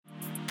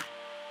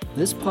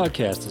This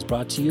podcast is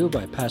brought to you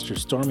by Pastor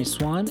Stormy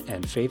Swan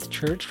and Faith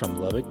Church from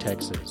Lubbock,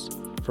 Texas.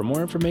 For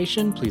more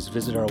information, please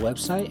visit our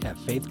website at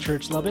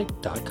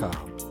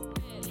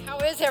faithchurchlubbock.com. How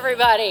is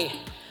everybody?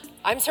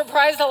 I'm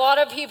surprised a lot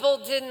of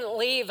people didn't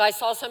leave. I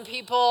saw some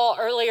people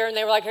earlier and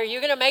they were like, are you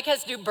going to make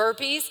us do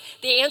burpees?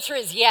 The answer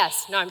is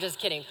yes. No, I'm just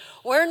kidding.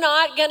 We're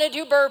not going to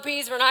do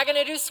burpees. We're not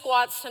going to do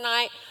squats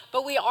tonight,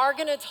 but we are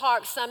going to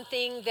talk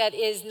something that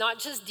is not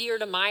just dear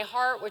to my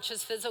heart, which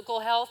is physical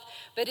health,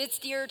 but it's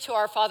dear to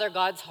our Father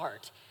God's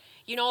heart.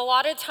 You know, a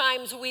lot of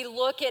times we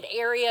look at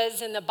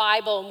areas in the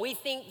Bible and we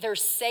think they're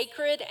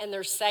sacred and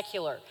they're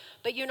secular.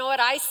 But you know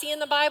what I see in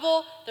the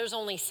Bible? There's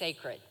only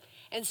sacred.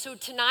 And so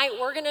tonight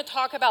we're going to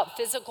talk about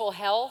physical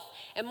health,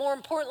 and more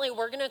importantly,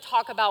 we're going to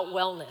talk about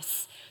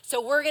wellness.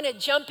 So we're going to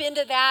jump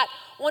into that.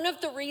 One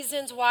of the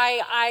reasons why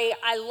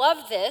I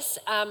love this,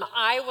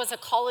 I was a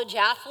college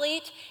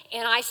athlete,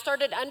 and I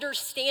started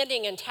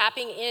understanding and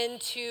tapping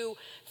into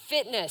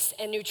fitness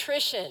and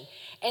nutrition.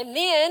 And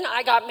then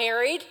I got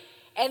married,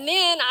 and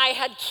then I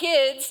had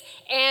kids,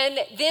 and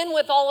then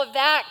with all of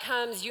that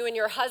comes you and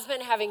your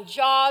husband having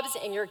jobs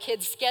and your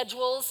kids'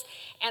 schedules.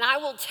 And I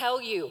will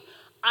tell you,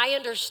 I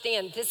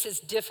understand this is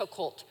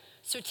difficult.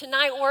 So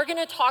tonight we're going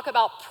to talk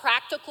about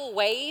practical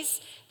ways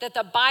that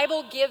the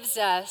Bible gives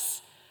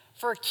us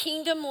for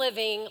kingdom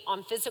living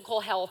on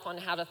physical health, on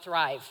how to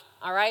thrive.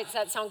 All right, does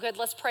that sound good?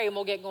 Let's pray and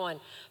we'll get going.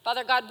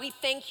 Father God, we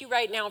thank you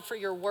right now for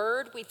your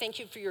word. We thank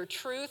you for your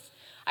truth.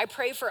 I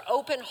pray for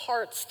open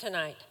hearts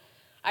tonight.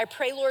 I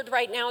pray, Lord,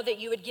 right now that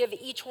you would give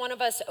each one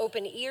of us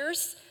open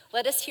ears.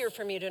 Let us hear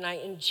from you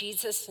tonight in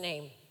Jesus'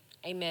 name.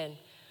 Amen.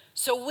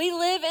 So we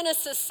live in a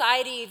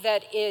society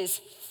that is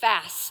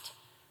fast,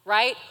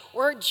 right?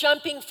 We're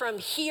jumping from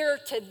here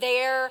to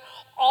there.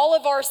 All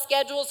of our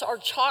schedules are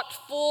chock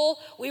full.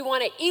 We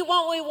want to eat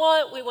what we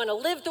want. We want to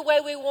live the way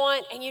we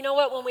want. And you know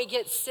what? When we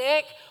get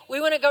sick, we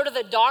want to go to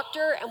the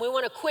doctor and we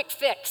want a quick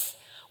fix.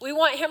 We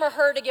want him or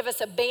her to give us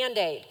a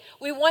Band-Aid.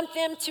 We want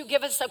them to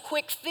give us a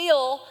quick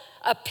feel,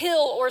 a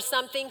pill or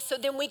something, so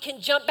then we can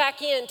jump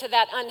back into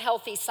that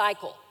unhealthy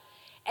cycle.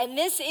 And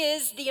this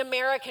is the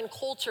American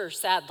culture,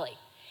 sadly.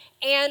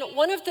 And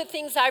one of the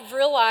things I've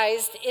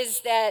realized is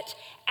that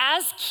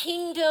as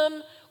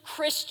kingdom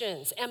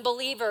Christians and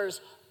believers,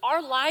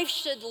 our life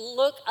should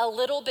look a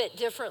little bit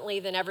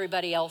differently than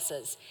everybody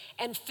else's.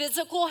 And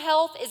physical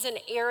health is an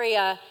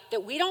area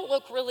that we don't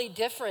look really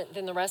different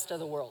than the rest of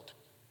the world.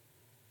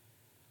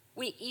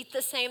 We eat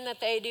the same that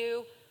they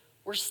do.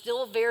 We're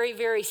still very,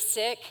 very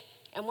sick,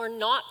 and we're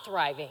not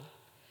thriving.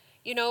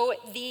 You know,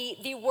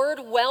 the word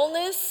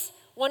wellness,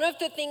 one of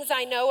the things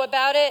I know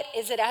about it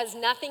is it has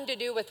nothing to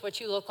do with what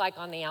you look like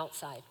on the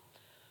outside.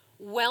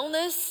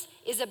 Wellness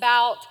is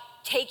about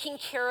taking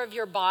care of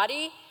your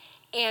body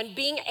and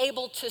being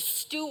able to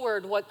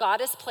steward what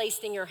God has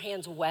placed in your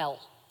hands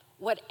well,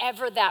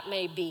 whatever that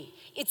may be.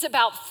 It's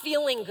about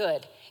feeling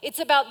good. It's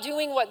about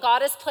doing what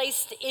God has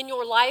placed in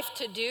your life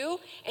to do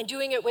and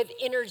doing it with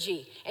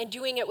energy and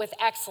doing it with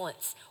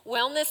excellence.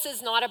 Wellness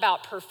is not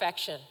about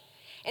perfection.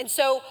 And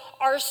so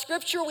our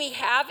scripture we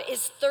have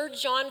is 3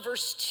 John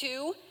verse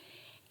 2,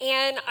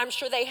 and I'm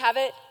sure they have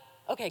it.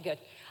 Okay, good.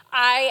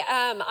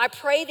 I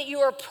pray that you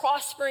are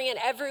prospering in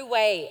every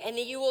way and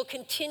that you will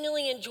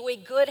continually enjoy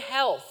good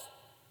health,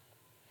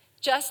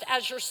 just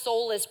as your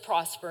soul is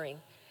prospering.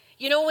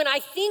 You know, when I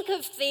think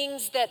of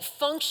things that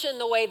function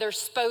the way they're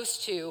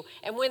supposed to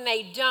and when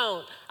they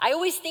don't, I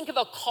always think of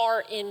a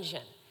car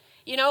engine.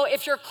 You know,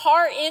 if your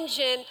car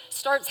engine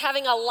starts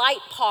having a light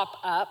pop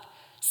up,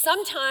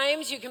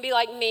 sometimes you can be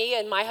like me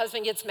and my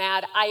husband gets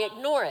mad, I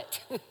ignore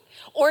it.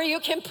 Or you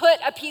can put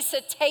a piece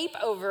of tape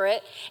over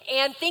it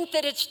and think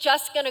that it's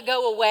just gonna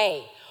go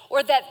away.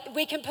 Or that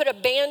we can put a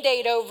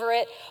Band-Aid over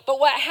it. But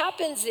what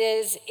happens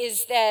is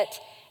that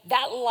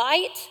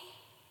light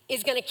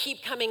is gonna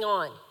keep coming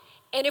on.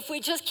 And if we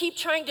just keep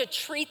trying to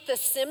treat the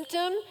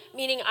symptom,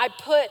 meaning I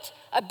put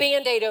a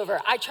Band-Aid over,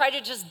 I try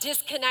to just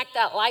disconnect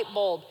that light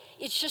bulb,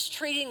 it's just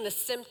treating the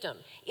symptom.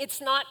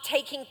 It's not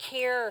taking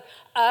care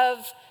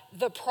of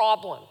the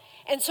problem.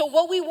 And so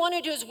what we want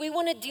to do is we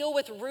want to deal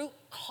with root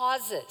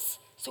causes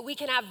so we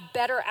can have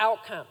better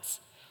outcomes.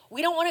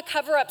 We don't want to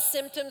cover up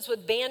symptoms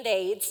with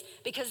Band-Aids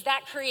because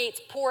that creates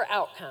poor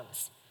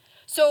outcomes.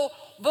 So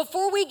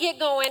before we get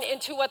going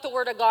into what the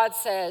Word of God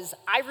says,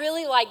 I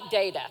really like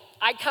data.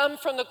 I come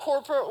from the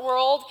corporate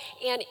world,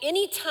 and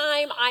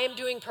anytime I am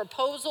doing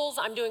proposals,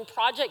 I'm doing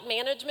project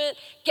management,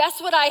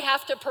 guess what I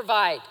have to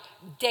provide?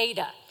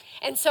 Data.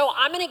 And so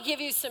I'm going to give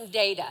you some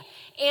data.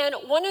 And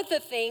one of the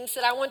things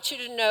that I want you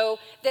to know,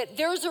 that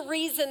there's a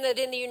reason that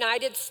in the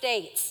United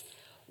States,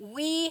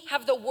 we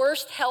have the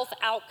worst health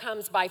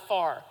outcomes by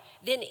far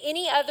than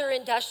any other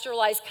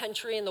industrialized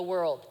country in the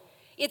world.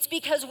 It's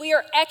because we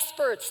are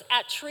experts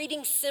at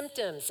treating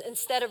symptoms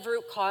instead of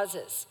root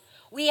causes.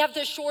 We have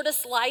the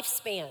shortest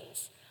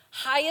lifespans,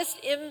 highest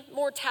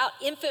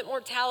infant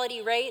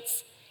mortality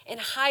rates, and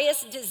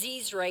highest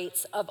disease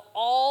rates of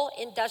all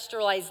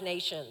industrialized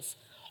nations,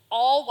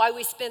 all while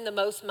we spend the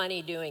most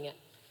money doing it.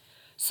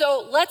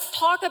 So let's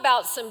talk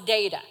about some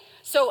data.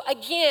 So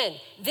again,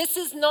 this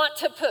is not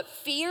to put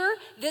fear.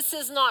 This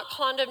is not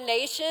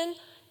condemnation.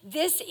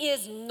 This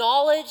is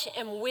knowledge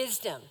and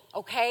wisdom,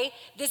 okay?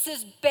 This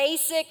is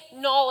basic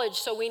knowledge,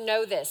 so we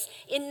know this.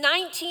 In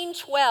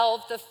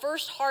 1912, the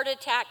first heart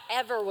attack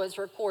ever was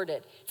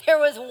recorded. There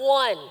was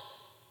one.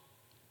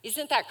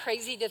 Isn't that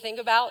crazy to think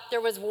about? There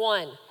was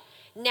one.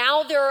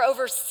 Now there are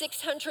over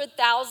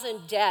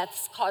 600,000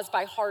 deaths caused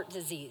by heart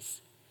disease.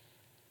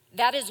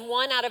 That is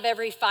 1 out of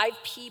every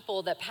 5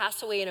 people that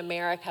pass away in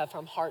America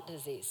from heart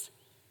disease.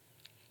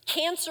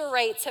 Cancer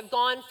rates have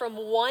gone from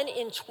 1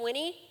 in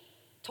 20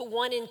 to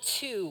 1 in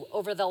 2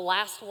 over the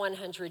last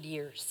 100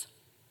 years.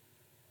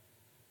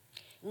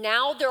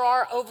 Now there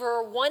are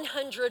over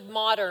 100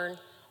 modern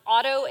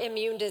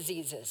autoimmune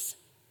diseases.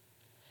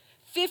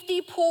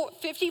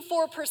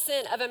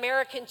 54% of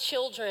American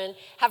children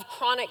have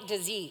chronic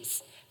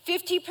disease.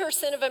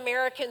 50% of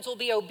Americans will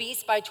be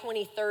obese by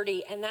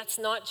 2030, and that's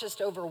not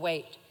just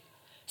overweight.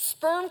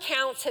 Sperm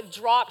counts have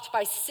dropped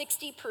by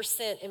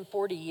 60% in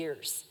 40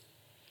 years.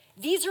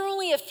 These are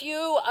only a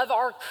few of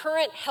our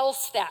current health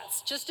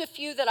stats, just a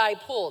few that I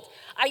pulled.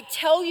 I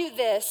tell you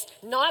this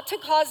not to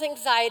cause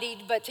anxiety,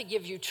 but to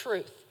give you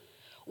truth.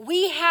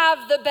 We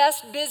have the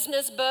best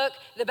business book,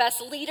 the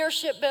best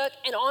leadership book,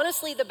 and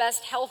honestly, the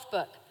best health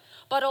book.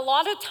 But a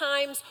lot of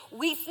times,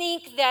 we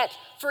think that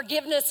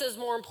forgiveness is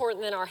more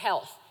important than our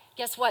health.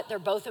 Guess what? They're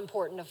both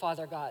important to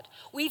Father God.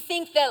 We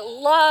think that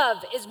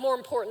love is more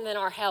important than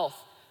our health.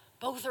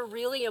 Both are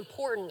really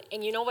important.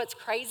 And you know what's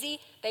crazy?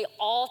 They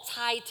all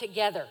tie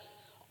together.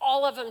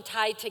 All of them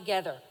tie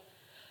together.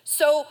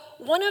 So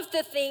one of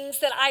the things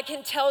that I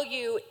can tell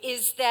you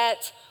is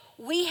that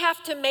we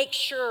have to make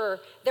sure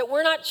that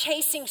we're not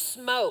chasing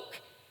smoke,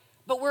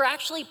 but we're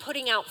actually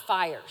putting out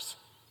fires.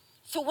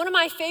 So one of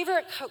my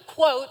favorite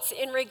quotes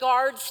in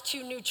regards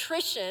to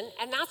nutrition,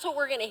 and that's what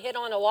we're going to hit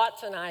on a lot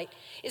tonight,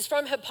 is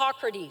from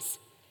Hippocrates.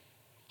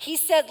 He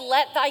said,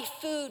 "Let thy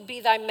food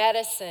be thy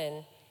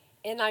medicine,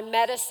 and thy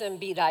medicine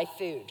be thy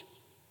food."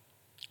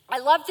 I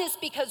love this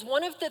because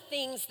one of the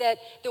things that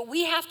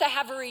we have to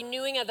have a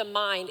renewing of the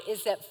mind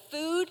is that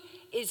food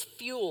is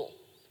fuel.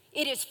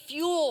 It is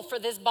fuel for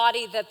this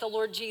body that the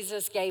Lord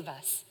Jesus gave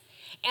us.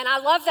 And I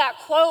love that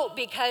quote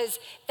because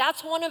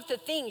that's one of the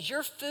things.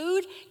 Your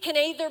food can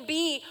either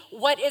be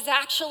what is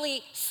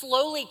actually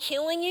slowly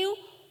killing you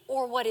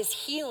or what is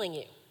healing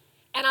you.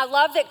 And I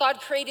love that God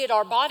created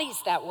our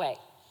bodies that way.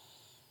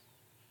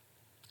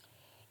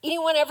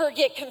 Anyone ever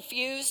get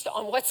confused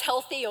on what's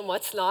healthy and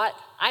what's not?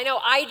 I know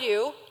I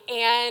do,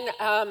 and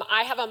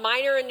I have a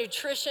minor in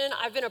nutrition.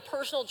 I've been a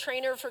personal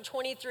trainer for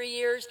 23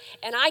 years,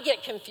 and I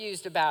get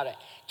confused about it.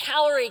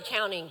 Calorie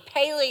counting,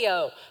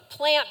 paleo,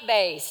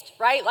 plant-based,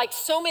 right? Like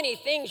so many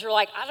things, you're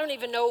like, I don't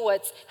even know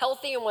what's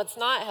healthy and what's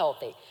not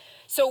healthy.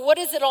 So what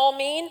does it all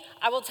mean?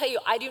 I will tell you,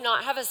 I do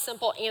not have a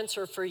simple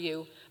answer for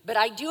you, but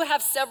I do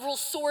have several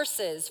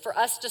sources for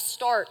us to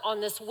start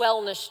on this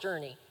wellness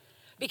journey.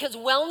 Because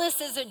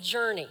wellness is a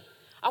journey.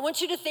 I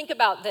want you to think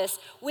about this.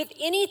 With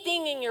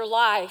anything in your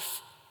life,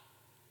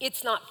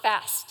 it's not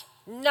fast.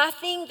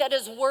 Nothing that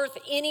is worth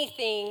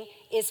anything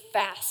is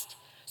fast.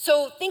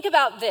 So think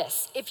about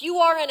this. If you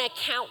are an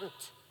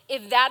accountant,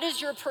 if that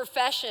is your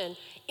profession,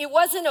 it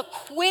wasn't a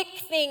quick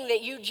thing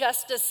that you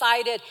just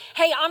decided,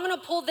 hey, I'm gonna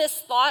pull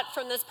this thought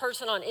from this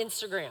person on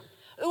Instagram.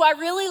 Ooh, I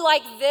really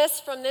like this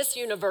from this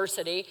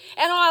university,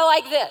 and I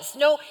like this.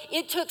 No,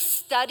 it took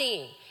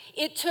studying.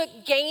 It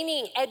took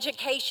gaining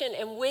education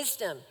and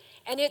wisdom,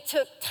 and it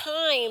took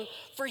time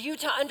for you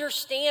to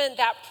understand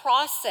that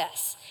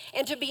process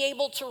and to be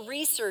able to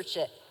research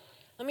it.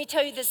 Let me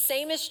tell you, the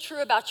same is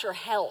true about your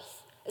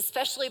health,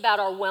 especially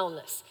about our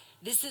wellness.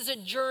 This is a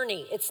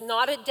journey. It's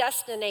not a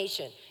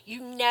destination.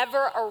 You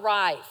never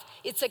arrive.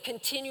 It's a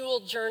continual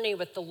journey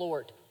with the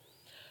Lord.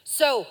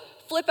 So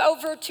flip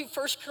over to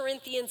 1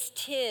 Corinthians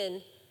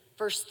 10,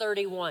 verse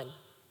 31.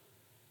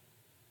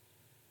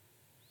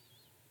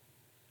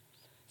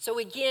 So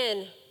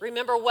again,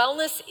 remember,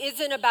 wellness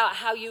isn't about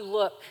how you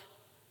look.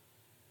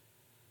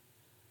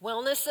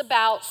 Wellness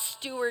about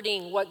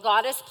stewarding what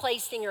God has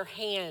placed in your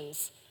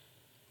hands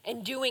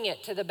and doing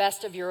it to the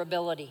best of your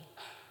ability.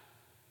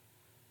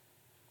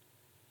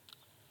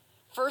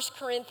 1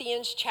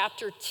 Corinthians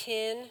chapter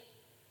 10,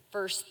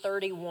 verse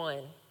 31.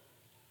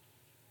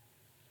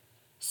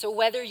 So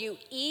whether you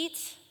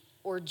eat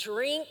or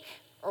drink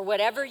or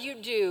whatever you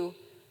do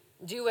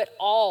it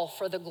all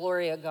for the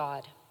glory of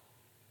God.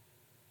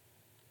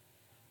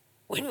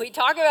 When we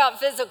talk about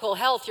physical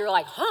health, you're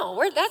like,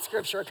 where'd that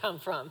scripture come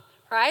from,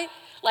 right?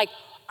 Like,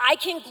 I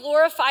can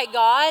glorify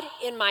God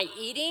in my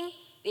eating?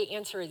 The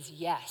answer is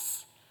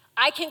yes.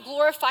 I can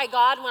glorify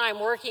God when I'm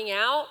working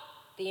out?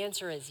 The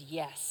answer is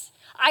yes.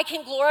 I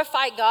can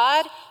glorify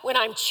God when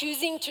I'm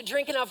choosing to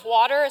drink enough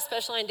water,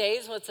 especially on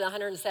days when it's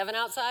 107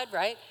 outside,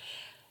 right?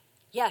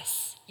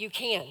 Yes, you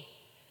can.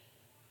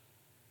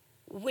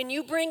 When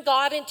you bring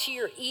God into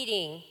your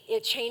eating,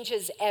 it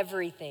changes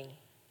everything.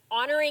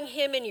 Honoring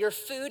him in your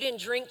food and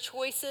drink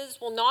choices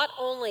will not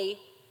only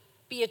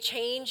be a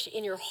change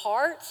in your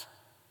heart,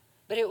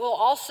 but it will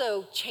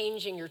also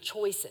change in your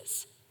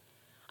choices.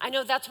 I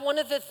know that's one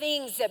of the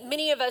things that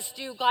many of us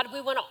do. God,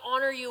 we want to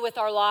honor you with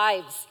our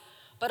lives.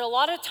 But a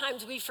lot of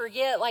times we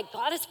forget, like,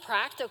 God is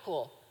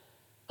practical.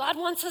 God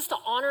wants us to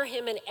honor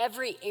him in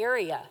every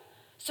area.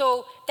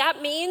 So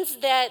that means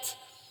that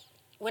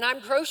when I'm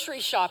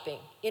grocery shopping,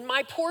 in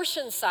my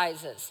portion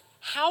sizes,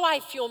 how I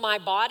fuel my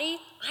body,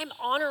 I'm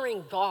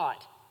honoring God.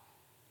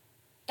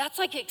 That's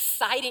like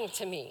exciting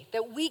to me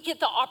that we get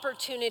the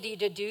opportunity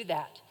to do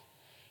that.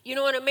 You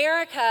know, in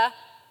America,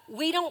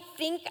 we don't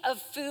think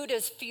of food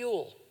as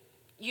fuel.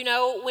 You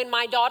know, when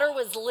my daughter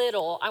was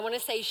little, I want to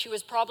say she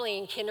was probably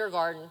in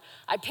kindergarten,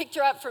 I picked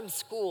her up from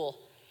school,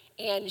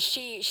 and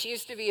she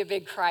used to be a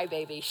big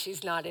crybaby.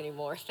 She's not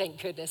anymore, thank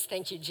goodness.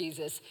 Thank you,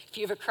 Jesus. If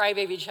you have a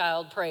crybaby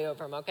child, pray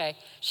over them, okay?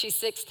 She's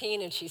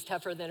 16, and she's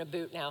tougher than a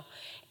boot now.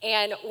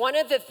 And one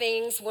of the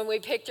things, when we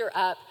picked her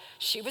up,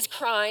 she was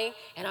crying,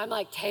 and I'm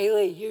like,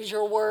 Taylor, use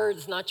your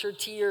words, not your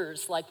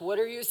tears. Like, what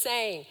are you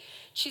saying?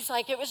 She's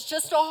like, it was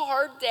just a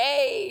hard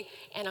day.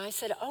 And I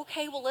said,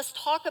 okay, well, let's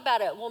talk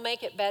about it. We'll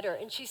make it better.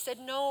 And she said,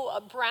 no,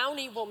 a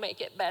brownie will make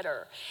it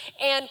better.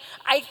 And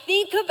I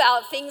think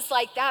about things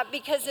like that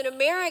because in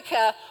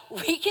America,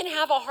 we can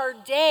have a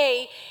hard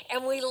day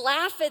and we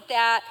laugh at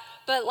that.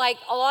 But like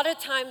a lot of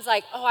times,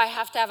 like, oh, I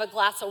have to have a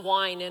glass of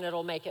wine and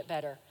it'll make it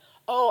better.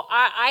 Oh,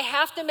 I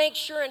have to make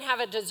sure and have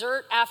a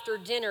dessert after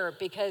dinner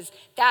because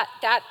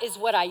that is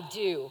what I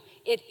do.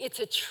 It's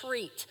a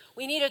treat.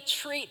 We need a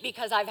treat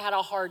because I've had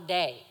a hard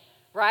day,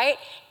 right?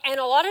 And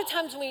a lot of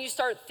times when you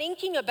start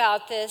thinking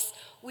about this,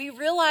 we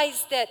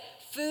realize that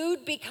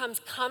food becomes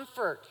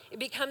comfort. It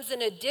becomes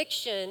an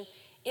addiction.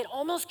 It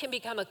almost can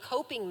become a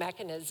coping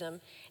mechanism.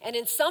 And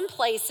in some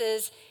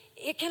places,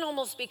 it can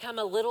almost become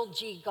a little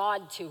g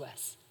God to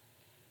us.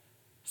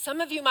 Some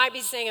of you might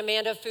be saying,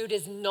 Amanda, food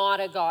is not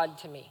a God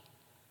to me.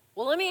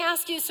 Well, let me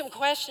ask you some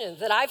questions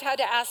that I've had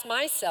to ask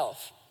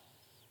myself.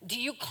 Do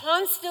you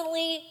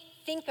constantly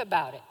think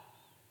about it?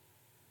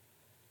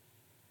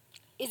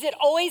 Is it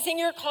always in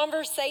your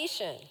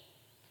conversation?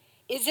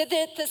 Is it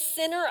at the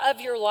center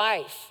of your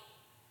life?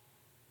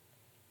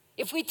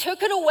 If we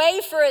took it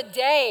away for a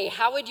day,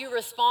 how would you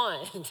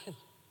respond?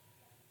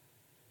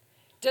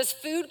 Does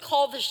food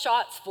call the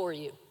shots for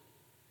you?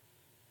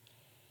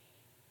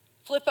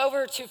 Flip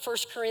over to 1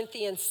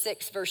 Corinthians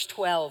 6, verse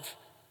 12.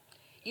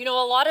 You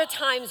know, a lot of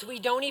times we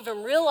don't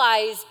even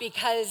realize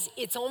because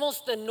it's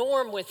almost the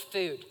norm with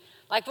food.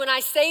 Like when I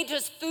say,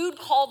 does food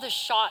call the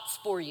shots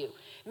for you?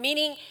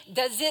 Meaning,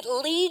 does it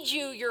lead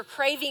you, your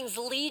cravings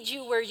lead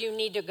you where you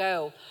need to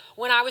go?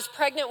 When I was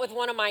pregnant with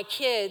one of my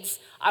kids,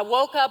 I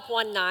woke up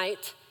one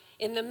night,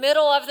 in the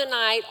middle of the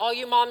night, all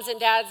you moms and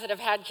dads that have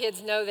had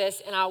kids know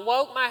this, and I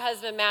woke my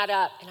husband Matt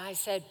up, and I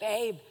said,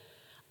 babe,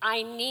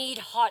 I need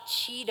hot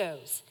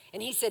Cheetos.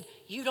 And he said,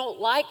 you don't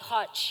like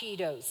hot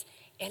Cheetos.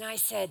 And I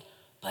said,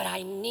 but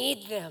I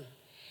need them.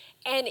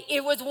 And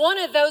it was one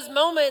of those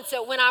moments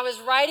that when I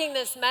was writing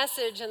this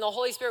message and the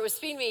Holy Spirit was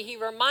speaking to me, he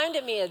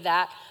reminded me of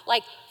that.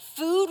 Like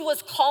food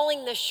was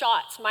calling the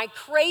shots. My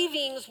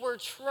cravings were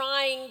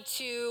trying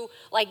to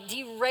like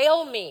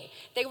derail me.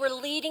 They were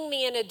leading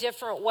me in a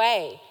different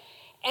way.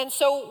 And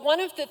so one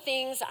of the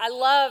things I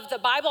love, the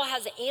Bible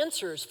has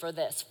answers for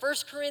this. 1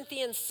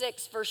 Corinthians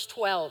 6, verse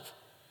 12.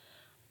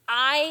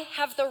 I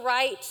have the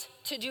right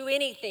to do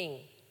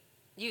anything,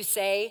 you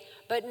say,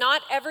 but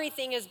not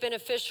everything is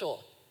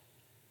beneficial.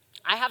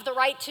 I have the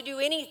right to do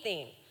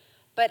anything,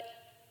 but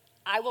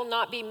I will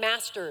not be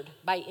mastered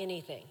by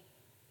anything.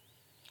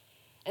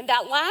 And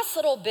that last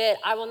little bit,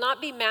 I will not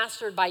be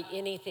mastered by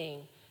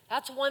anything,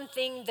 that's one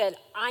thing that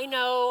I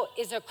know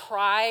is a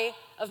cry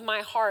of my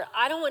heart.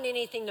 I don't want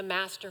anything to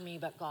master me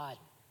but God.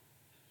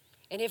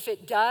 And if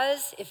it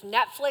does, if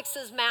Netflix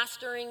is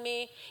mastering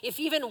me, if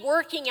even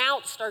working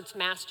out starts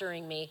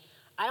mastering me,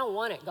 I don't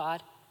want it,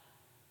 God.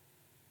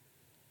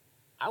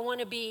 I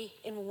want to be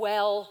in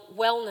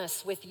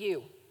wellness with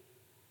you.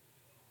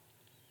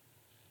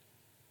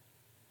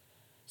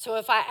 So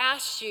if I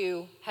asked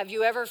you, have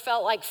you ever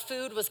felt like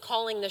food was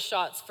calling the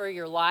shots for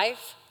your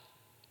life?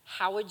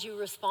 How would you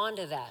respond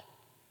to that?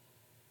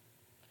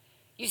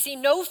 You see,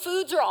 no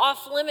foods are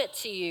off limit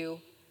to you,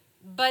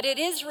 but it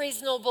is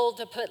reasonable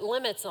to put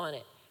limits on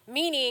it.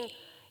 Meaning,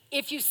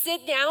 if you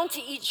sit down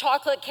to eat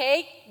chocolate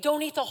cake,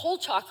 don't eat the whole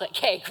chocolate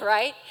cake,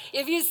 right?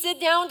 If you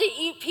sit down to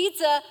eat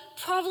pizza,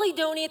 probably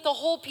don't eat the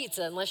whole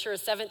pizza unless you're a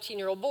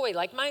 17-year-old boy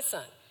like my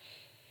son.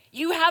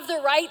 You have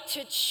the right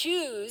to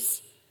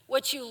choose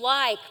what you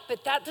like,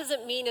 but that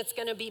doesn't mean it's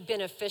going to be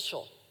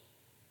beneficial.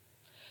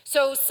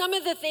 So some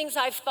of the things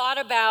I've thought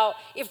about,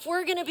 if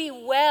we're going to be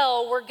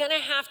well, we're going to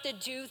have to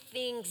do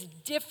things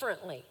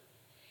differently.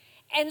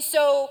 And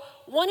so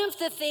one of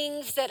the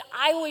things that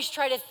I always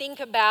try to think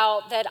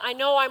about that I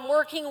know I'm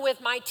working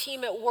with my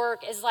team at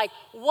work is like,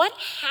 what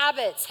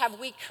habits have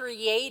we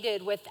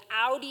created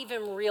without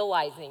even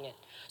realizing it?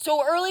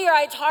 So earlier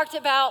I talked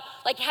about,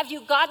 like, have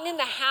you gotten in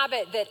the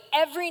habit that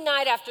every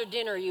night after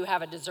dinner you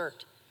have a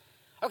dessert?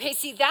 Okay,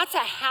 see, that's a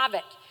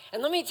habit.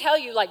 And let me tell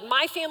you, like,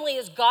 my family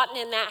has gotten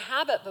in that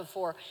habit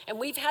before, and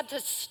we've had to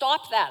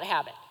stop that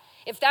habit.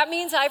 If that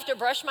means I have to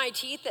brush my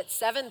teeth at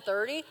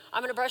 7:30,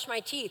 I'm gonna brush my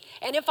teeth.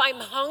 And if I'm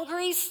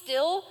hungry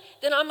still,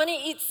 then I'm gonna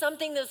eat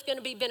something that's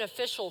gonna be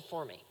beneficial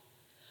for me.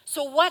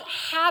 So what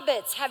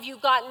habits have you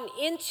gotten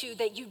into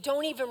that you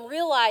don't even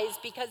realize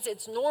because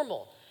it's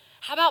normal?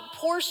 How about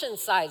portion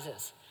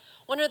sizes?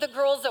 One of the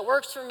girls that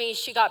works for me,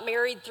 she got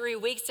married 3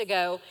 weeks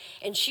ago,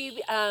 and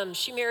she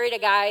married a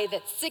guy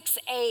that's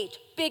 6'8",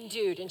 big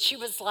dude, and she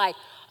was like,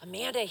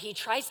 Amanda, he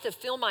tries to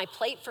fill my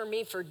plate for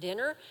me for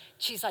dinner.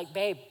 She's like,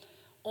 babe,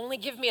 only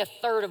give me a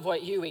third of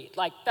what you eat.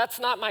 Like, that's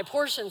not my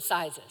portion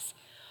sizes.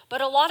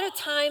 But a lot of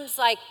times,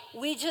 like,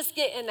 we just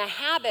get in the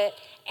habit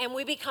and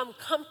we become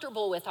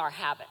comfortable with our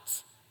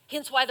habits.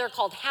 Hence why they're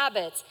called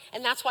habits,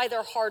 and that's why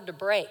they're hard to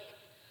break.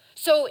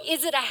 So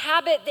is it a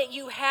habit that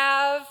you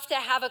have to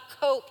have a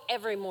Coke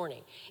every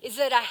morning? Is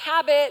it a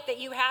habit that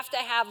you have to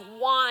have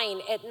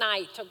wine at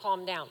night to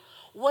calm down?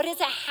 What is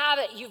a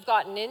habit you've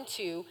gotten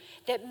into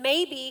that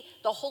maybe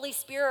the Holy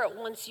Spirit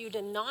wants you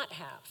to not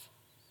have?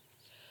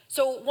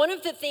 So one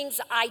of the things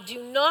I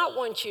do not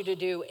want you to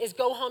do is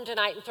go home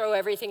tonight and throw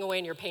everything away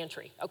in your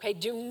pantry, okay?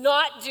 Do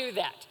not do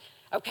that,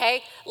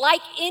 okay?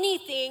 Like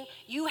anything,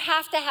 you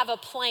have to have a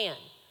plan.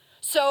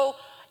 So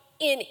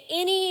in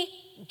any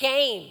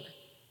game,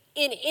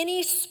 in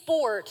any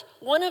sport,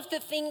 one of the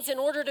things in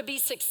order to be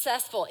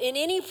successful, in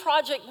any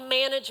project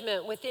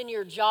management within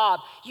your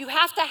job, you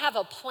have to have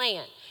a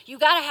plan. You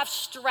gotta have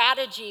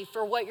strategy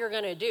for what you're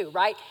gonna do,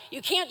 right?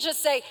 You can't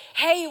just say,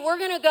 hey, we're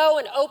gonna go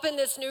and open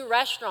this new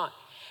restaurant.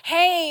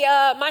 Hey,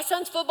 my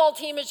son's football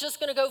team is just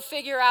gonna go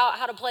figure out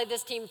how to play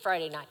this team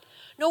Friday night.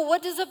 No,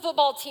 what does a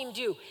football team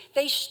do?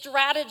 They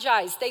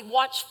strategize, they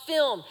watch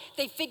film,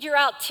 they figure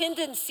out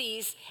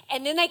tendencies,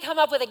 and then they come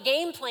up with a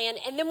game plan,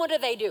 and then what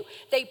do?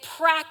 They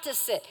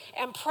practice it,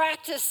 and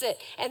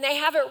they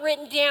have it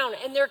written down,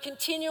 and they're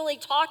continually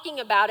talking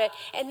about it,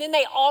 and then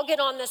they all get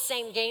on the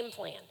same game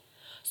plan.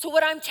 So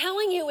what I'm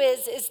telling you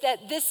is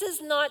that this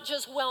is not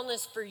just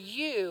wellness for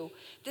you,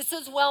 this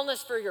is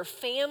wellness for your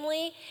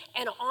family,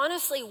 and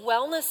honestly,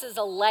 wellness is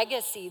a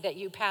legacy that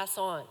you pass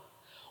on.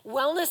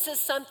 Wellness is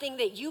something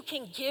that you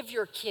can give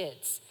your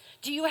kids.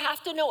 Do you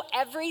have to know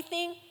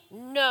everything?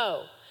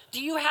 No.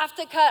 Do you have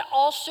to cut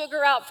all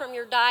sugar out from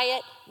your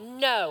diet?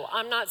 No,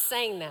 I'm not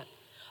saying that.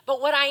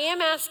 But what I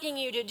am asking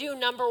you to do,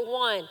 number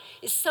one,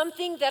 is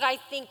something that I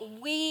think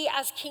we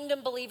as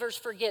kingdom believers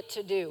forget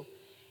to do.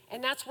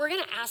 And that's we're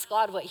gonna ask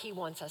God what he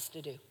wants us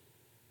to do.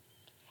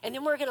 And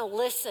then we're gonna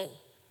listen.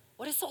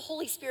 What is the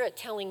Holy Spirit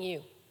telling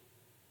you?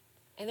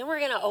 And then we're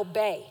gonna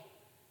obey.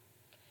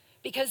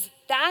 Because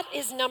that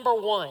is number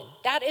one.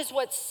 That is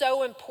what's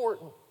so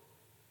important.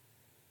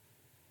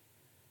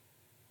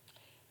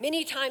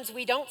 Many times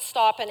we don't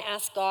stop and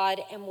ask God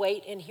and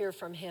wait and hear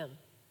from him.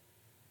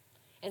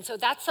 And so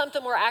that's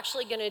something we're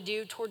actually gonna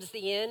do towards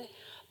the end.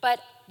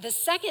 But the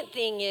second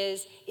thing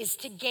is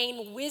to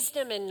gain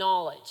wisdom and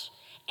knowledge.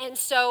 And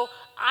so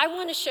I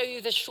want to show you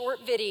the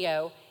short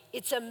video.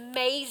 It's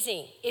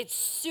amazing. It's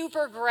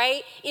super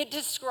great. It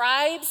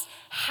describes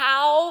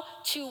how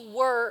to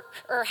work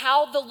or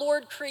how the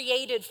Lord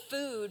created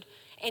food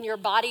and your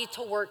body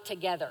to work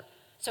together.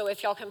 So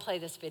if y'all can play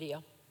this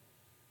video.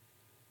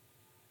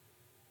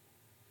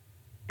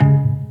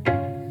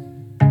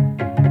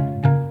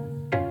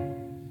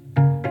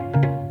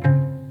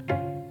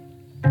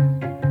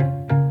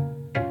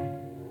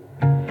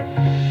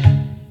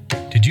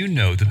 Did you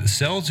know that the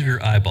cells of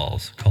your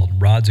eyeballs, called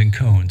rods and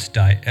cones,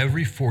 die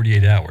every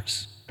 48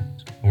 hours?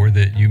 Or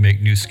that you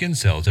make new skin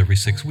cells every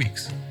 6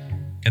 weeks?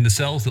 And the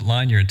cells that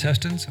line your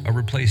intestines are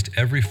replaced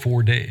every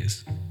 4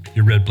 days.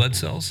 Your red blood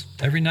cells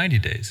every 90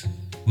 days.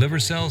 Liver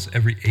cells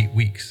every 8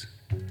 weeks.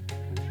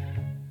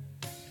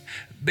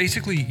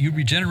 Basically, you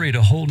regenerate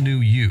a whole new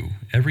you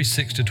every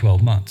 6 to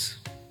 12 months.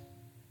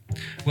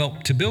 Well,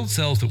 to build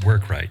cells that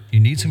work right, you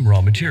need some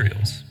raw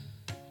materials.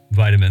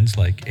 Vitamins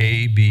like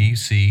A, B,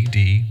 C,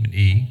 D, and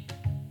E.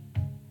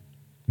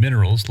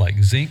 Minerals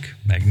like zinc,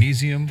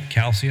 magnesium,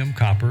 calcium,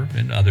 copper,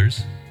 and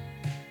others.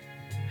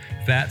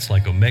 Fats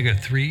like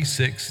omega-3,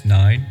 6,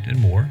 9, and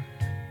more.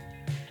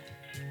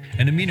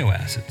 And amino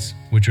acids,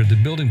 which are the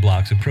building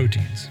blocks of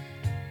proteins.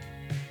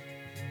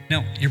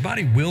 Now, your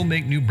body will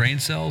make new brain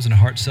cells and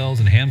heart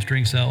cells and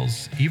hamstring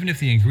cells, even if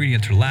the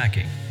ingredients are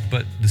lacking,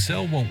 but the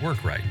cell won't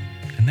work right,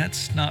 and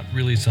that's not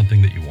really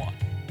something that you want.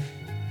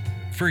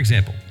 For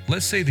example,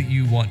 let's say that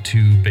you want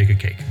to bake a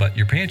cake, but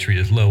your pantry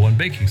is low on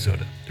baking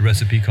soda. The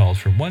recipe calls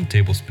for 1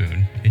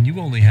 tablespoon, and you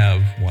only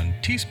have 1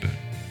 teaspoon.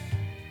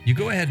 You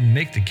go ahead and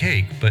make the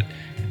cake, but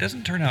it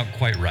doesn't turn out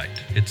quite right.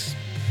 It's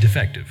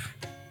defective.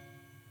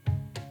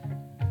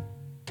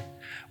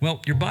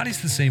 Well, your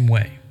body's the same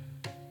way.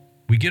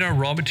 We get our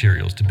raw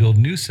materials to build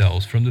new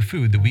cells from the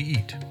food that we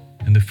eat,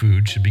 and the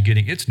food should be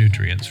getting its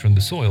nutrients from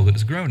the soil that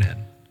it's grown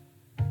in.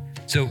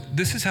 So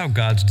this is how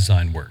God's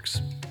design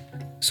works.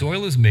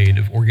 Soil is made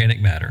of organic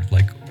matter,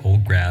 like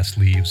old grass,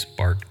 leaves,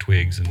 bark,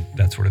 twigs, and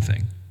that sort of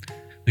thing.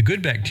 The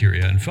good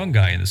bacteria and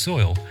fungi in the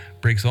soil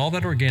breaks all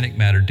that organic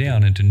matter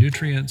down into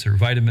nutrients or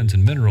vitamins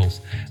and minerals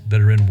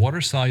that are in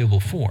water-soluble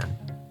form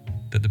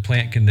that the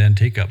plant can then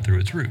take up through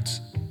its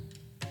roots.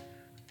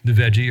 The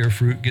veggie or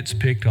fruit gets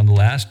picked on the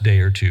last day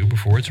or two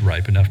before it's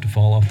ripe enough to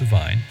fall off the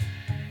vine,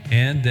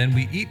 and then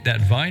we eat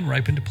that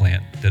vine-ripened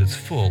plant that is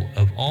full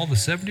of all the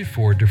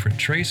 74 different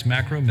trace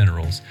macro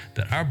minerals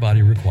that our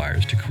body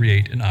requires to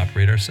create and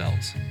operate our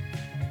cells.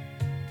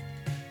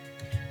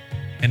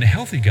 In a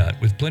healthy gut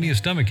with plenty of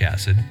stomach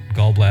acid,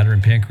 gallbladder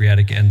and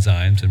pancreatic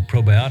enzymes, and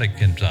probiotic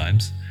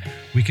enzymes,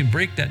 we can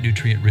break that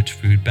nutrient-rich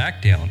food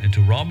back down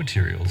into raw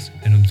materials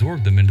and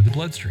absorb them into the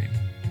bloodstream.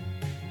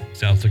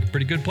 Sounds like a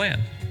pretty good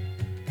plan.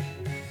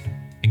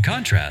 In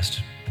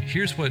contrast,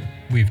 here's what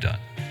we've done,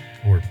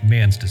 or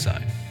man's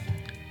design.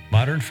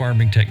 Modern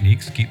farming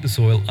techniques keep the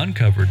soil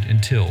uncovered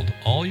and tilled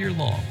all year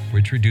long,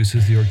 which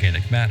reduces the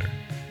organic matter.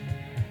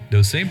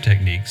 Those same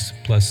techniques,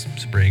 plus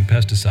spraying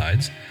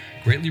pesticides,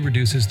 greatly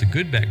reduces the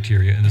good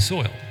bacteria in the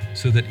soil,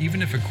 so that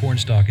even if a corn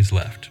stalk is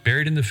left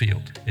buried in the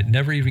field, it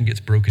never even gets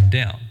broken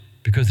down,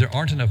 because there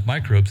aren't enough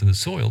microbes in the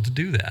soil to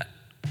do that.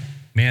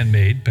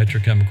 Man-made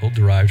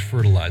petrochemical-derived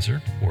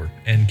fertilizer, or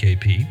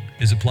NKP,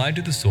 is applied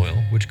to the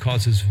soil, which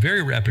causes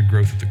very rapid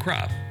growth of the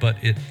crop, but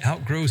it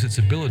outgrows its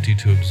ability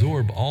to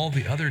absorb all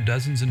the other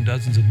dozens and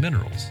dozens of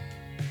minerals.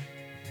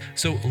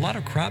 So a lot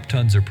of crop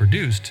tons are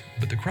produced,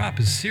 but the crop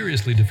is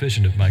seriously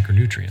deficient of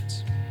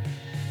micronutrients.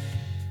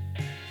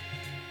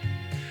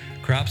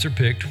 Crops are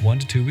picked 1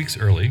 to 2 weeks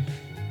early.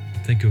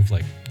 Think of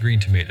like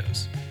green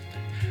tomatoes.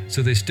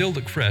 So they still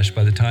look fresh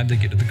by the time they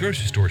get to the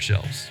grocery store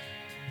shelves.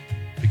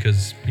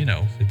 Because,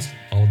 it's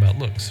all about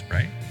looks,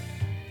 right?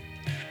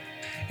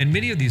 And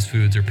many of these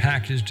foods are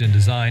packaged and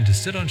designed to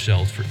sit on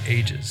shelves for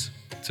ages.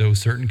 So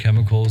certain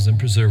chemicals and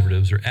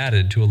preservatives are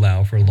added to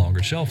allow for a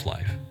longer shelf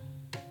life.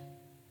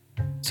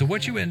 So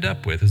what you end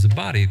up with is a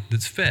body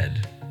that's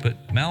fed,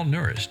 but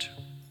malnourished.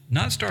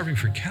 Not starving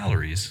for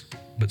calories,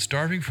 but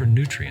starving for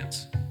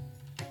nutrients.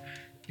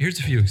 Here's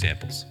a few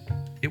examples.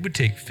 It would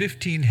take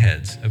 15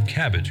 heads of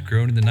cabbage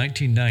grown in the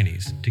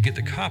 1990s to get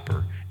the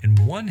copper in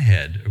 1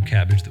 head of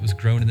cabbage that was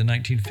grown in the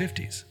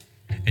 1950s.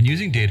 And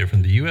using data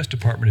from the U.S.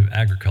 Department of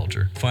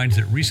Agriculture finds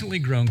that recently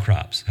grown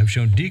crops have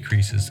shown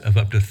decreases of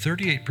up to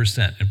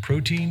 38% in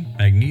protein,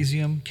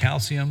 magnesium,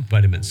 calcium,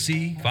 vitamin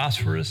C,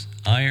 phosphorus,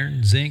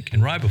 iron, zinc,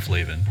 and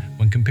riboflavin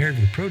when compared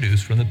with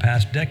produce from the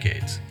past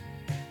decades.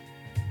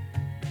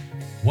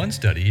 One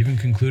study even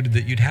concluded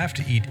that you'd have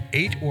to eat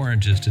 8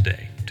 oranges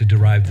today to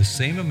derive the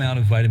same amount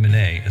of vitamin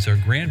A as our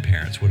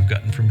grandparents would have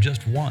gotten from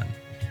just 1.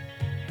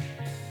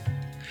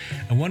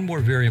 And one more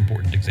very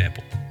important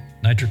example,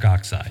 nitric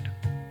oxide.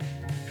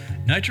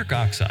 Nitric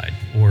oxide,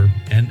 or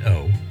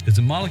NO, is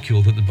a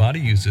molecule that the body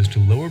uses to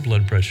lower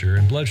blood pressure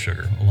and blood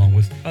sugar, along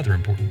with other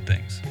important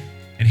things.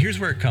 And here's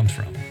where it comes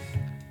from.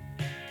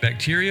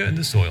 Bacteria in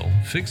the soil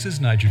fixes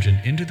nitrogen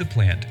into the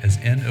plant as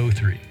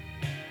NO3.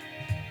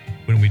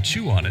 When we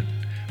chew on it,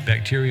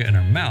 bacteria in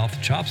our mouth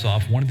chops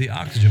off one of the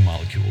oxygen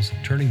molecules,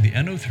 turning the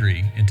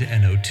NO3 into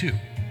NO2.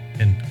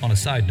 And on a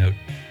side note,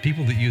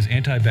 people that use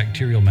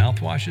antibacterial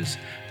mouthwashes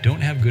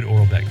don't have good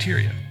oral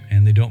bacteria,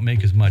 and they don't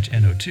make as much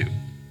NO2.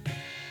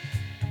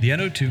 The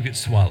NO2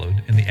 gets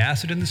swallowed, and the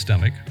acid in the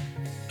stomach,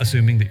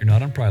 assuming that you're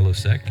not on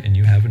Prilosec and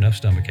you have enough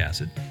stomach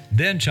acid,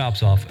 then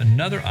chops off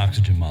another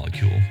oxygen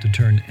molecule to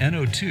turn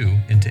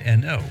NO2 into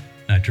NO,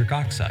 nitric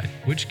oxide,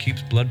 which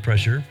keeps blood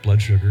pressure,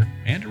 blood sugar,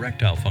 and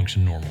erectile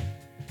function normal.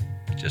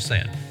 Just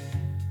saying.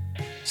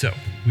 So,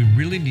 we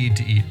really need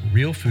to eat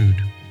real food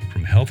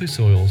from healthy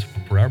soils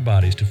for our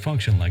bodies to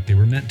function like they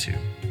were meant to,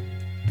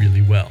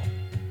 really well.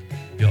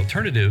 The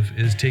alternative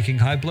is taking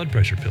high blood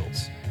pressure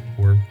pills,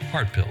 or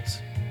heart pills,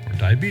 or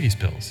diabetes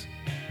pills,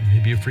 or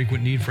maybe a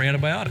frequent need for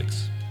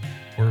antibiotics,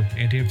 or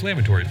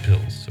anti-inflammatory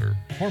pills, or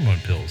hormone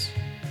pills,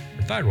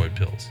 or thyroid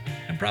pills,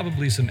 and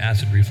probably some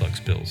acid reflux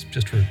pills,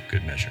 just for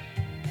good measure.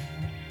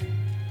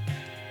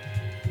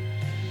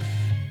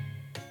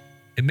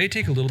 It may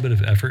take a little bit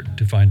of effort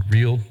to find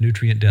real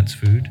nutrient-dense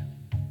food,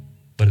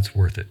 but it's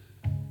worth it.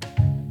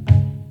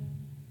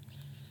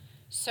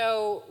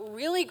 So,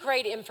 really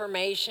great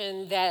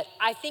information that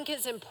I think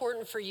is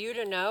important for you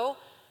to know.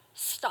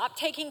 Stop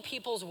taking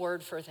people's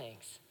word for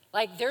things.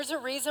 Like, there's a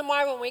reason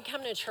why when we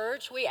come to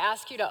church, we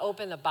ask you to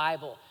open the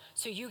Bible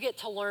so you get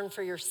to learn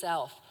for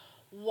yourself.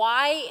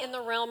 Why in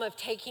the realm of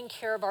taking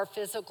care of our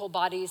physical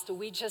bodies do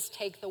we just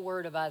take the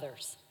word of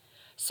others?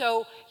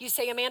 So you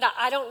say, Amanda,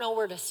 I don't know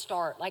where to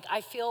start. Like,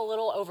 I feel a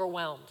little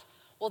overwhelmed.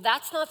 Well,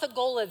 that's not the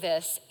goal of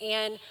this.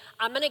 And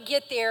I'm going to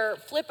get there.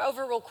 Flip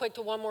over real quick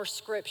to one more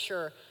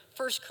scripture.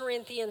 1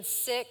 Corinthians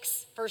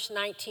 6, verse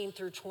 19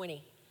 through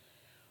 20.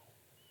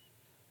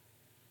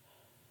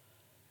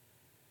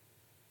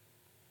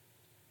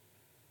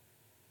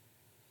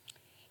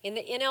 In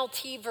the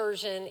NLT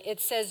version, it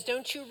says,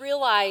 don't you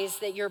realize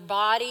that your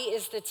body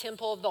is the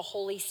temple of the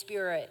Holy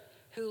Spirit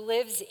who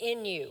lives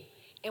in you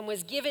and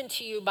was given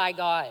to you by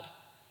God?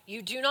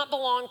 You do not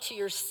belong to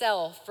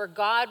yourself, for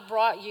God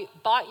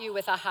bought you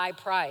with a high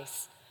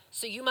price.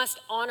 So you must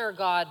honor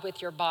God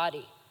with your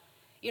body.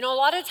 You know, a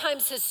lot of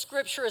times this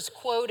scripture is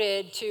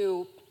quoted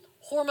to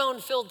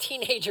hormone-filled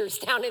teenagers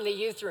down in the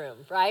youth room,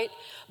 right?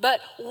 But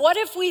what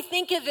if we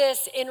think of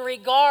this in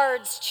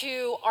regards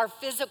to our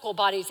physical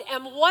bodies?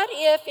 And what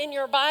if in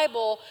your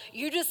Bible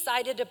you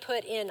decided to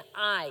put in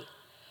I?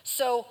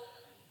 So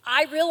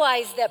I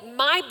realize that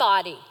my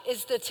body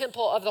is the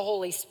temple of the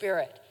Holy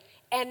Spirit,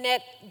 and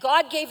that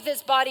God gave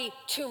this body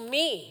to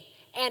me,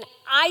 and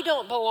I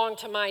don't belong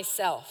to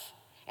myself,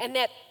 and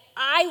that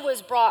I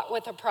was brought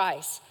with a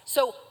price.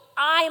 So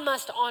I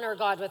must honor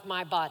God with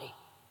my body.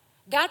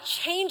 That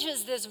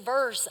changes this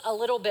verse a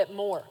little bit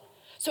more.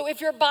 So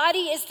if your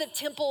body is the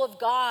temple of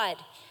God,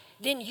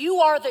 then you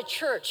are the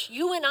church.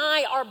 You and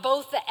I are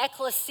both the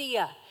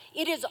ecclesia.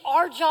 It is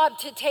our job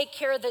to take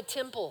care of the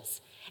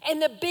temples.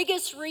 And the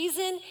biggest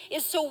reason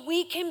is so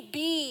we can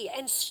be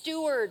and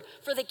steward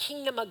for the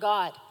kingdom of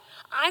God.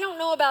 I don't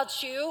know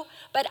about you,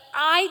 but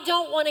I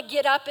don't want to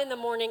get up in the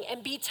morning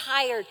and be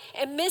tired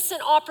and miss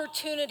an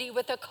opportunity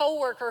with a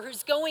coworker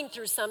who's going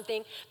through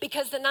something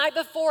because the night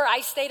before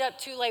I stayed up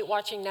too late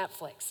watching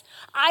Netflix.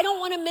 I don't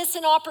want to miss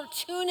an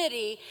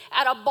opportunity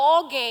at a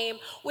ball game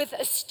with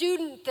a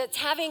student that's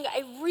having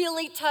a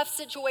really tough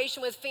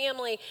situation with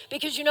family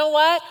because you know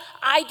what?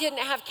 I didn't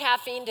have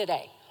caffeine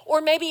today. Or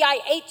maybe I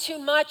ate too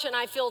much and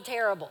I feel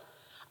terrible.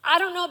 I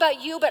don't know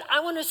about you, but I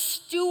want to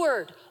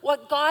steward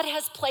what God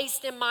has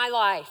placed in my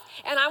life.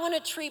 And I want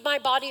to treat my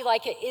body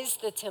like it is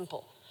the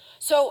temple.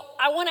 So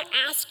I want to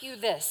ask you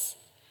this.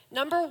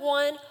 Number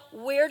one,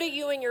 where do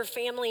you and your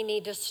family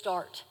need to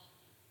start?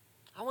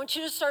 I want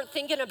you to start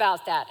thinking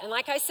about that. And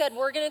like I said,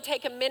 we're going to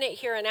take a minute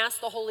here and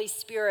ask the Holy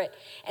Spirit.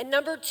 And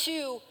number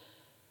two,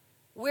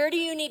 where do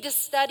you need to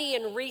study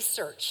and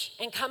research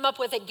and come up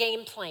with a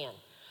game plan?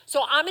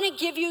 So I'm going to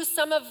give you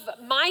some of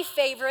my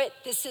favorite.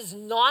 This is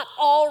not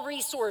all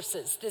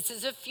resources. This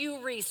is a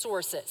few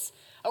resources,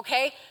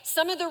 okay?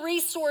 Some of the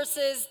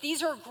resources,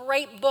 these are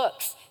great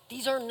books.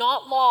 These are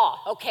not law,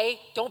 okay?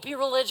 Don't be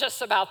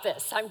religious about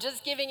this. I'm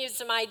just giving you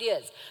some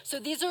ideas. So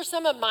these are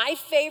some of my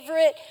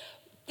favorite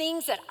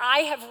things that I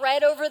have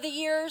read over the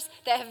years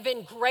that have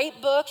been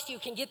great books. You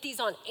can get these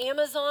on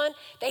Amazon.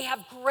 They have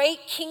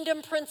great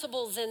kingdom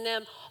principles in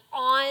them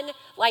on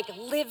like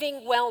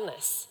living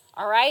wellness.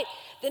 All right?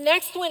 The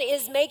next one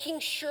is making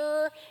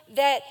sure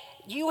that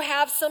you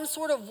have some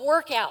sort of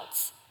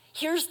workouts.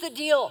 Here's the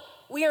deal.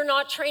 We are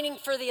not training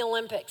for the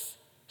Olympics.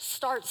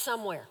 Start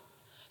somewhere.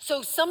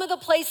 So some of the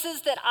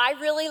places that I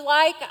really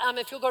like,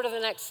 if you'll go to the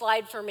next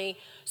slide for me.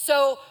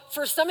 So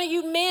for some of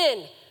you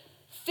men,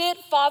 Fit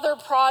Father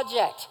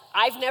Project.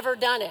 I've never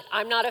done it.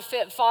 I'm not a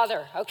fit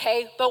father,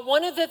 okay? But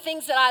one of the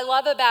things that I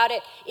love about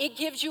it, it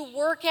gives you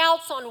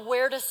workouts on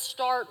where to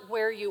start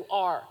where you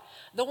are.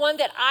 The one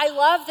that I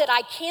love that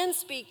I can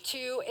speak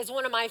to is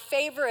one of my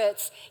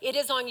favorites. It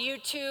is on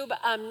YouTube,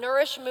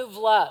 Nourish, Move,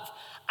 Love.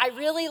 I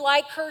really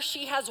like her.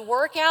 She has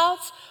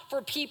workouts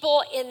for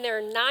people in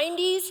their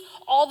 90s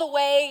all the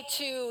way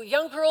to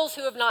young girls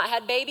who have not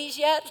had babies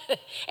yet,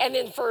 and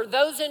then for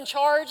those in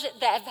charge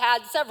that have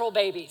had several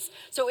babies.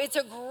 So it's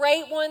a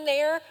great one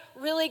there,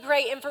 really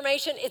great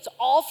information. It's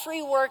all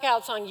free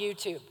workouts on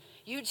YouTube.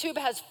 YouTube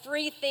has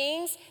free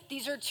things.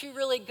 These are two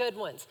really good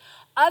ones.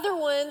 Other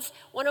ones,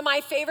 one of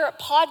my favorite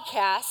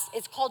podcasts,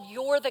 it's called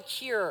You're the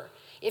Cure.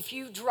 If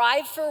you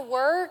drive for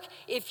work,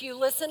 if you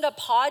listen to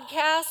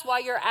podcasts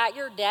while you're at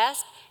your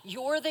desk,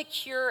 You're the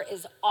Cure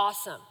is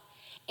awesome.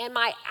 And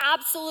my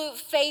absolute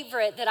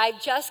favorite that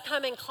I've just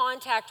come in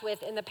contact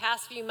with in the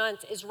past few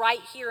months is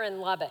right here in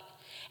Lubbock.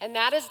 And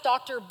that is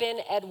Dr. Ben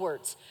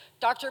Edwards.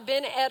 Dr.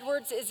 Ben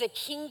Edwards is a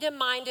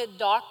kingdom-minded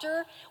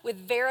doctor with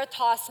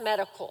Veritas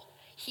Medical.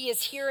 He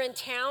is here in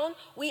town.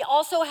 We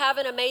also have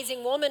an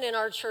amazing woman in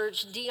our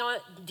church,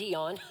 Deanne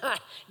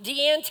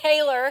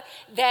Taylor,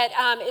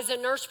 that is a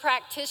nurse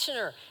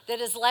practitioner that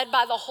is led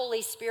by the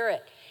Holy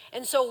Spirit.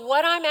 And so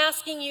what I'm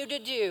asking you to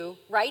do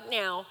right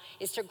now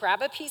is to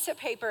grab a piece of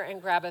paper and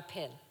grab a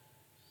pen.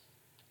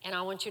 And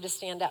I want you to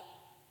stand up.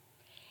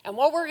 And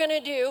what we're going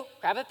to do,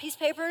 grab a piece of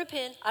paper and a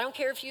pen. I don't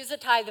care if you use a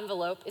tithe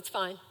envelope. It's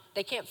fine.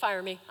 They can't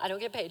fire me. I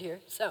don't get paid here,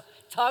 so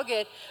it's all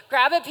good.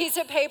 Grab a piece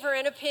of paper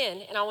and a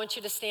pen, and I want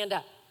you to stand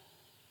up.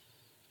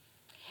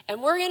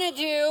 And we're going to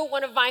do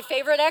one of my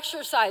favorite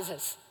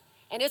exercises,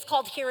 and it's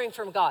called hearing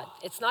from God.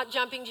 It's not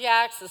jumping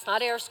jacks. It's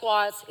not air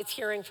squats. It's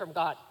hearing from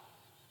God.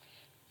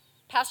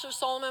 Pastor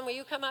Solomon, will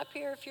you come up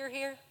here if you're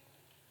here?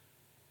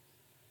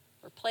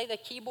 Or play the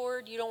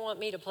keyboard? You don't want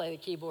me to play the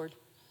keyboard.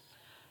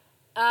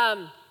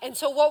 And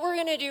so what we're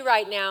going to do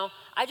right now,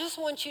 I just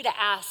want you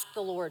to ask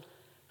the Lord,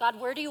 God,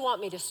 where do you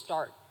want me to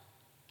start?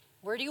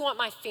 Where do you want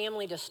my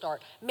family to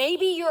start?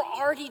 Maybe you're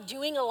already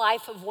doing a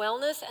life of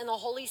wellness and the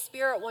Holy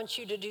Spirit wants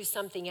you to do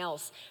something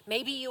else.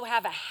 Maybe you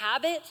have a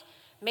habit.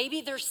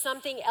 Maybe there's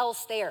something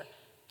else there.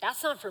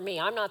 That's not for me.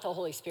 I'm not the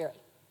Holy Spirit,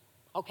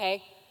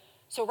 okay?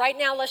 So right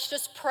now, let's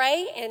just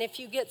pray. And if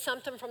you get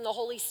something from the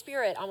Holy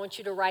Spirit, I want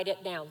you to write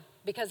it down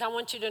because I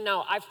want you to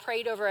know I've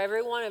prayed over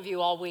every one of you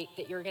all week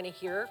that you're going to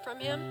hear from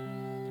him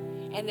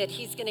and that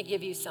he's going to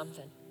give you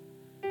something.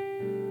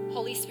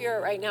 Holy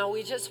Spirit, right now,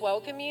 we just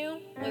welcome you.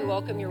 We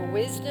welcome your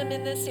wisdom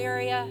in this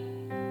area.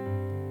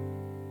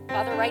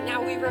 Father, right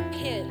now we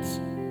repent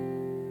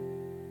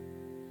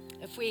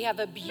if we have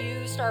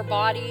abused our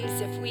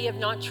bodies, if we have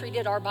not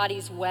treated our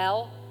bodies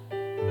well,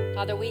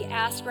 Father, we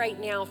ask right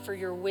now for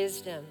your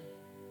wisdom,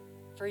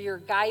 for your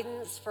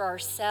guidance for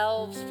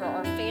ourselves, for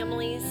our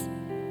families.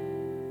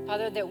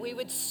 Father, that we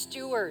would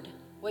steward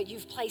what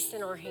you've placed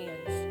in our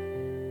hands.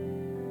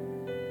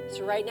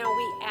 So right now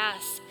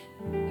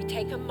we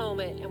take a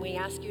moment and we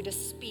ask you to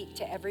speak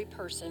to every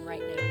person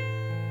right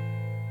now.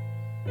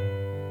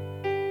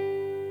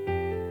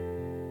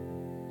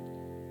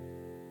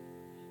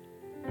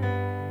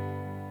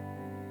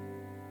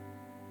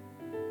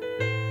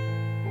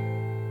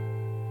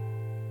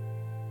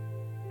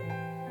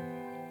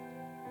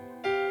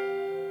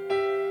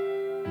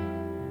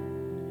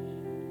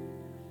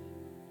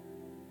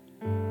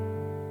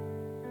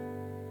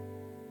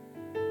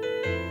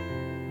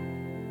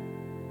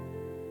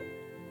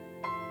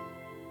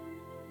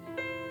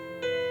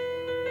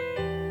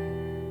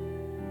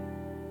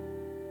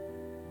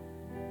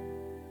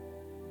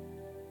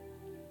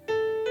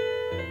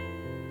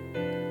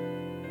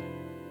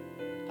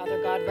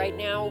 Father God, right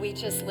now we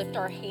just lift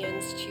our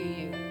hands to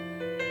you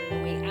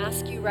and we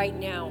ask you right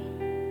now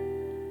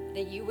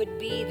that you would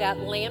be that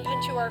lamp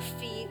unto our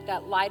feet,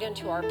 that light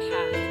unto our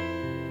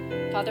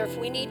path. Father, if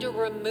we need to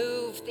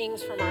remove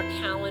things from our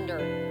calendar,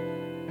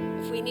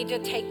 if we need to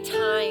take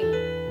time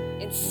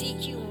and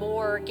seek you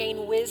more,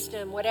 gain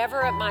wisdom,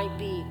 whatever it might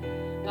be,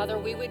 Father,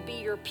 we would be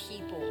your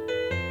people.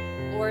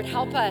 Lord,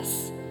 help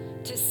us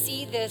to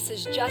see this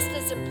as just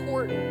as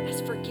important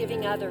as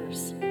forgiving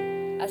others,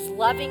 as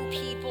loving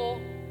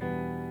people.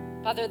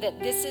 Father, that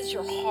this is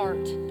your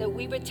heart, that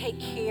we would take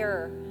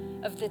care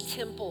of the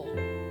temple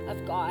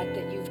of God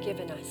that you've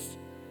given us.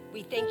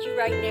 We thank you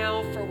right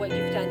now for what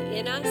you've done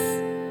in us,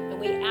 and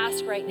we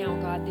ask right now,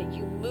 God, that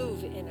you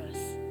move in us.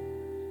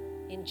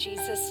 In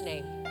Jesus'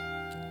 name,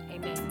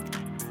 amen.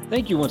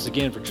 Thank you once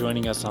again for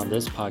joining us on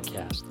this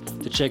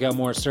podcast. To check out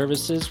more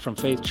services from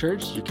Faith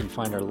Church, you can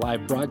find our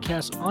live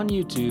broadcast on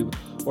YouTube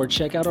or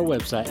check out our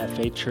website at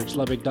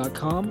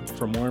faithchurchlubbock.com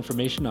for more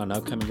information on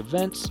upcoming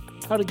events,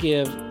 how to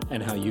give,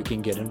 and how you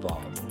can get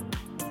involved.